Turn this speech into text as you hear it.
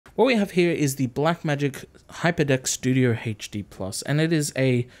What we have here is the Blackmagic HyperDeck Studio HD Plus, and it is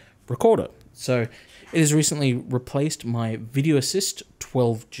a recorder. So it has recently replaced my Video Assist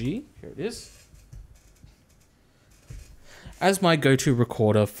 12G, here it is, as my go-to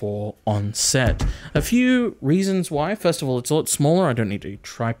recorder for on set. A few reasons why. First of all, it's a lot smaller. I don't need a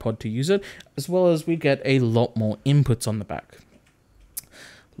tripod to use it, as well as we get a lot more inputs on the back.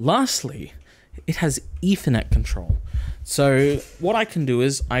 Lastly, it has Ethernet control. So what I can do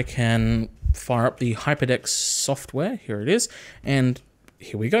is I can fire up the HyperDeck software. Here it is. And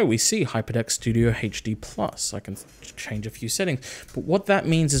here we go. We see HyperDeck Studio HD Plus. I can change a few settings. But what that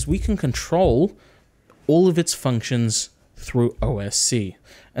means is we can control all of its functions through OSC.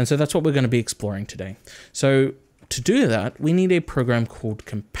 And so that's what we're going to be exploring today. So to do that, we need a program called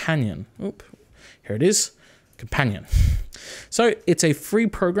Companion. Oop, here it is, Companion. So it's a free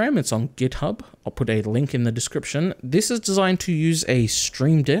program. It's on GitHub. I'll put a link in the description. This is designed to use a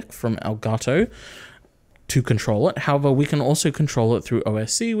Stream Deck from Elgato to control it. However, we can also control it through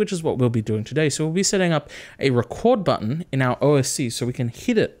OSC, which is what we'll be doing today. So we'll be setting up a record button in our OSC so we can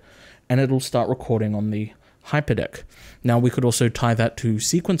hit it and it'll start recording on the HyperDeck. Now we could also tie that to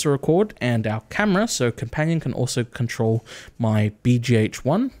sequencer record and our camera, so Companion can also control my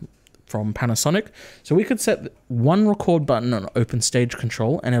BGH1 from Panasonic. So we could set one record button on open stage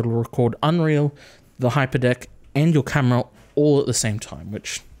control and it'll record Unreal, the HyperDeck, and your camera all at the same time,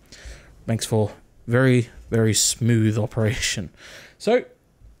 which makes for very, very smooth operation. So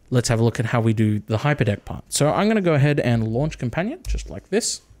let's have a look at how we do the HyperDeck part. So I'm going to go ahead and launch Companion just like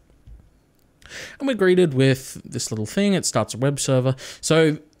this. And we're greeted with this little thing. It starts a web server.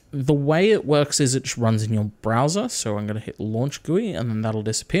 So the way it works is it just runs in your browser. So I'm going to hit launch GUI and then that'll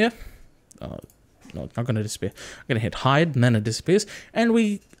disappear. No, it's not going to disappear. I'm going to hit hide and then it disappears. And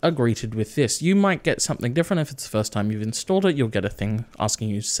we are greeted with this. You might get something different if it's the first time you've installed it. You'll get a thing asking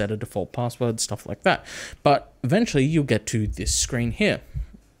you to set a default password, stuff like that. But eventually you'll get to this screen here.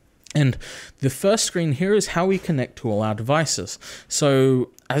 And the first screen here is how we connect to all our devices. So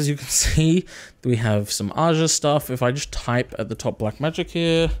as you can see, we have some Azure stuff. If I just type at the top Blackmagic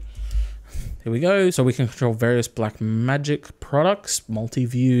here we go. So we can control various Blackmagic products,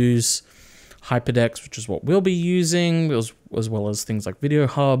 multi-views, HyperDecks, which is what we'll be using, as well as things like Video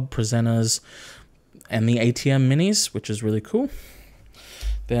Hub, presenters, and the ATEM minis, which is really cool.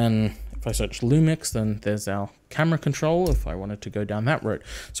 Then if I search Lumix, then there's our camera control if I wanted to go down that road.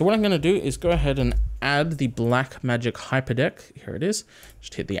 So what I'm going to do is go ahead and add the Blackmagic HyperDeck. Here it is.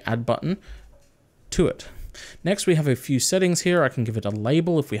 Just hit the add button to it. Next, we have a few settings here. I can give it a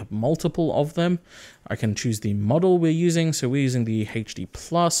label if we have multiple of them. I can choose the model we're using. So we're using the HD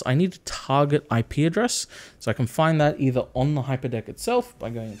Plus. I need a target IP address. So I can find that either on the HyperDeck itself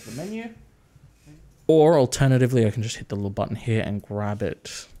by going into the menu, or alternatively, I can just hit the little button here and grab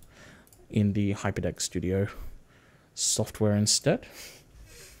it in the HyperDeck Studio software instead.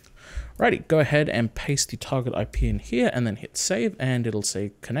 Righty, go ahead and paste the target IP in here and then hit save and it'll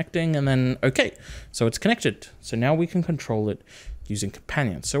say connecting and then okay. So it's connected. So now we can control it using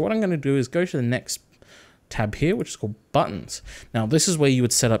Companion. So what I'm going to do is go to the next tab here, which is called buttons. Now this is where you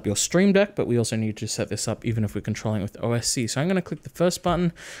would set up your Stream Deck, but we also need to set this up even if we're controlling with OSC. So I'm going to click the first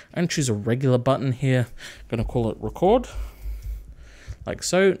button and choose a regular button here. I'm going to call it record. Like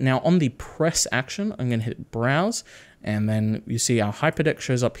so. Now on the press action, I'm going to hit browse and then you see our HyperDeck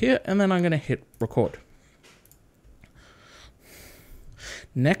shows up here and then I'm going to hit record.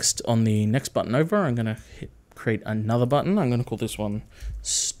 Next, on the next button over, I'm going to create another button. I'm going to call this one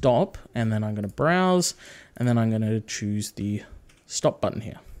stop and then I'm going to browse and then I'm going to choose the stop button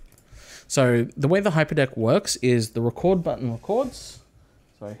here. So the way the HyperDeck works is the record button records.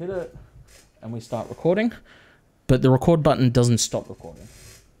 So I hit it and we start recording. But the record button doesn't stop recording.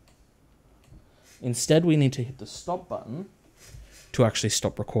 Instead, we need to hit the stop button to actually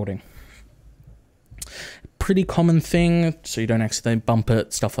stop recording. Pretty common thing, so you don't accidentally bump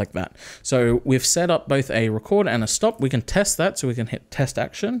it, stuff like that. So we've set up both a record and a stop. We can test that, so we can hit test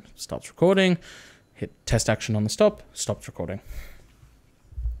action, starts recording, hit test action on the stop, stops recording.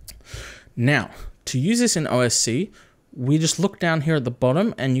 Now, to use this in OSC, we just look down here at the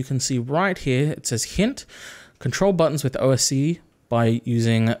bottom and you can see right here, it says hint, control buttons with OSC by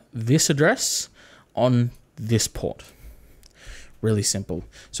using this address on this port. Really simple.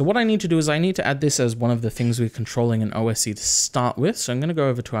 So what I need to do is I need to add this as one of the things we're controlling in OSC to start with. So I'm going to go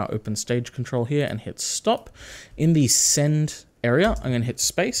over to our open stage control here and hit stop. In the send area, I'm going to hit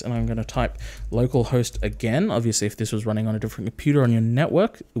space and I'm going to type localhost again. Obviously, if this was running on a different computer on your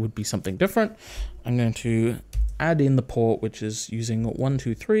network, it would be something different. I'm going to add in the port, which is using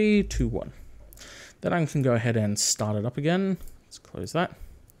 12321. Then I can go ahead and start it up again. Let's close that.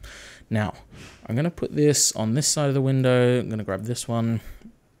 Now, I'm going to put this on this side of the window. I'm going to grab this one.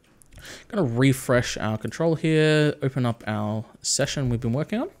 I'm going to refresh our control here, open up our session we've been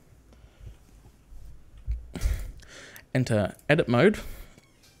working on. Enter edit mode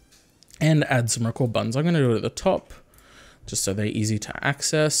and add some record buttons. I'm going to do it at the top just so they're easy to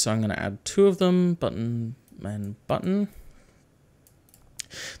access. So I'm going to add 2 of them, button and button.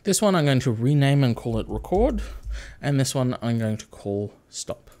 This one I'm going to rename and call it record, and this one I'm going to call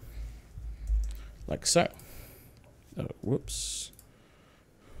stop, like so. Oh, whoops.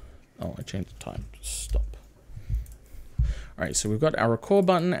 Oh, I changed the time to stop. All right, so we've got our record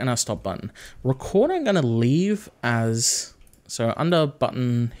button and our stop button. Record I'm going to leave as, so under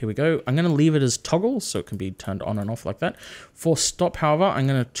button, here we go. I'm going to leave it as toggle so it can be turned on and off like that. For stop, however, I'm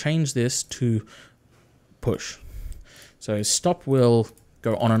going to change this to push. So stop will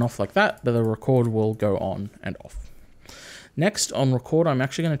go on and off like that, but the record will go on and off. Next, on record, I'm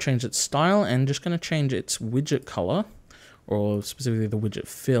actually going to change its style and just going to change its widget color, or specifically the widget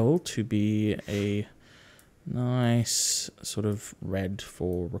fill, to be a nice sort of red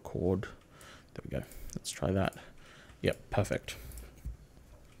for record. There we go. Let's try that. Yep, perfect.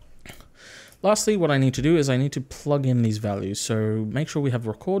 Lastly, what I need to do is I need to plug in these values. So make sure we have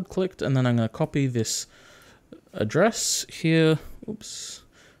record clicked, and then I'm going to copy this address here. Oops.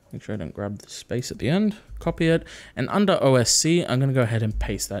 Make sure I don't grab the space at the end. Copy it. And under OSC, I'm going to go ahead and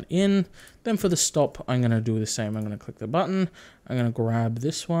paste that in. Then for the stop, I'm going to do the same. I'm going to click the button. I'm going to grab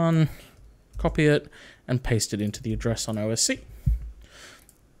this one, copy it, and paste it into the address on OSC.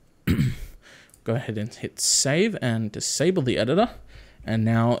 Go ahead and hit save and disable the editor. And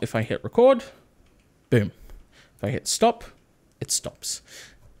now if I hit record, boom. If I hit stop, it stops.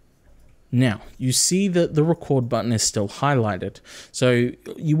 Now, you see that the record button is still highlighted. So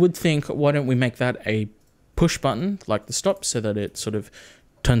you would think, why don't we make that a push button like the stop so that it sort of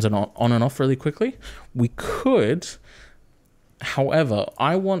turns it on and off really quickly? We could. However,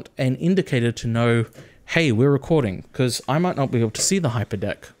 I want an indicator to know, hey, we're recording, because I might not be able to see the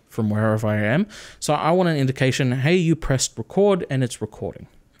hyperdeck from wherever I am. So I want an indication, hey, you pressed record and it's recording.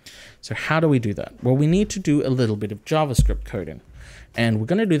 So how do we do that? Well, we need to do a little bit of JavaScript coding. And we're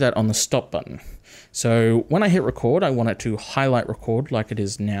going to do that on the stop button. So when I hit record, I want it to highlight record like it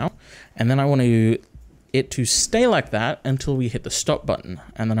is now. And then I want it to stay like that until we hit the stop button.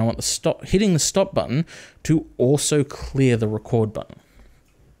 And then I want hitting the stop button to also clear the record button.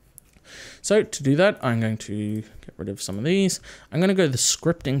 So to do that, I'm going to get rid of some of these. I'm going to go to the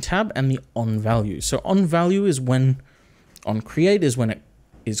scripting tab and the on value. So on value is when, on create is when it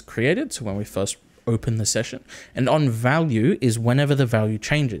is created. So when we first open the session, and on value is whenever the value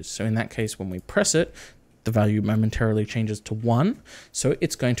changes. So in that case, when we press it, the value momentarily changes to 1. So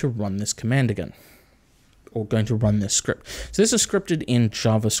it's going to run this command again, or going to run this script. So this is scripted in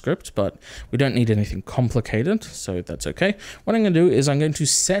JavaScript, but we don't need anything complicated, so that's okay. What I'm going to do is I'm going to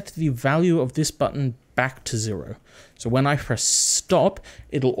set the value of this button back to 0. So when I press stop,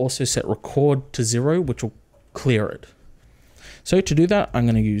 it'll also set record to 0, which will clear it. So to do that, I'm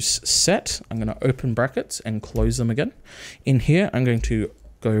going to use set. I'm going to open brackets and close them again. In here, I'm going to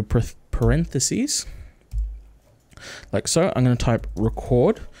go parentheses, like so. I'm going to type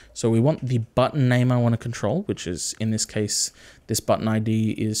record. So we want the button name I want to control, which is, in this case, this button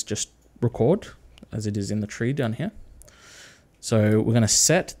ID is just record, as it is in the tree down here. So we're going to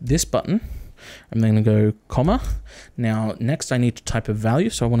set this button. I'm then going to go comma. Now, next I need to type a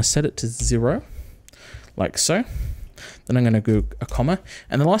value. So I want to set it to 0, like so. Then I'm going to go a comma.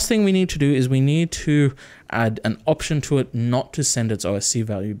 And the last thing we need to do is we need to add an option to it not to send its OSC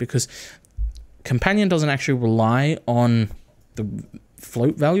value, because Companion doesn't actually rely on the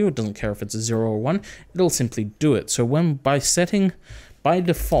float value. It doesn't care if it's a 0 or 1. It'll simply do it. So when by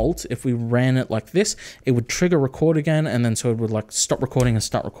default, if we ran it like this, it would trigger record again. And then so it would like stop recording and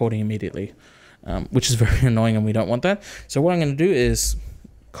start recording immediately, which is very annoying and we don't want that. So what I'm going to do is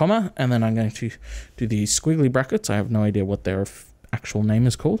comma, and then I'm going to do the squiggly brackets. I have no idea what their actual name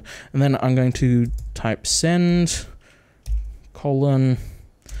is called. And then I'm going to type send colon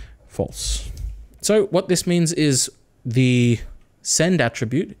false. So what this means is the send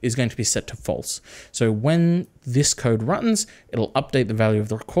attribute is going to be set to false. So when this code runs, it'll update the value of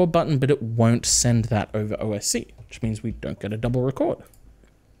the record button, but it won't send that over OSC, which means we don't get a double record.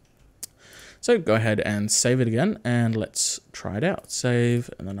 So go ahead and save it again, and let's try it out. Save,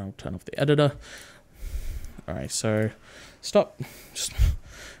 and then I'll turn off the editor. All right, so stop. Just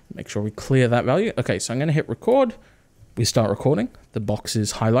make sure we clear that value. Okay, so I'm going to hit record. We start recording. The box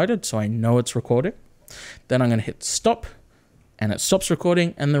is highlighted, so I know it's recording. Then I'm going to hit stop, and it stops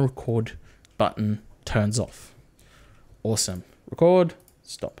recording, and the record button turns off. Awesome. Record,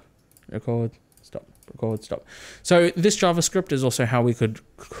 stop. record, stop, record, stop. So this JavaScript is also how we could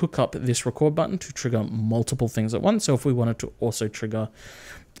hook up this record button to trigger multiple things at once. So if we wanted to also trigger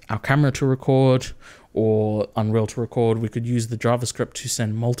our camera to record or Unreal to record, we could use the JavaScript to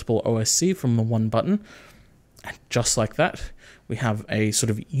send multiple OSC from the one button. And just like that, we have a sort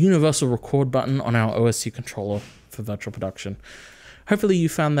of universal record button on our OSC controller for virtual production. Hopefully you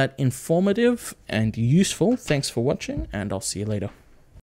found that informative and useful. Thanks for watching, and I'll see you later.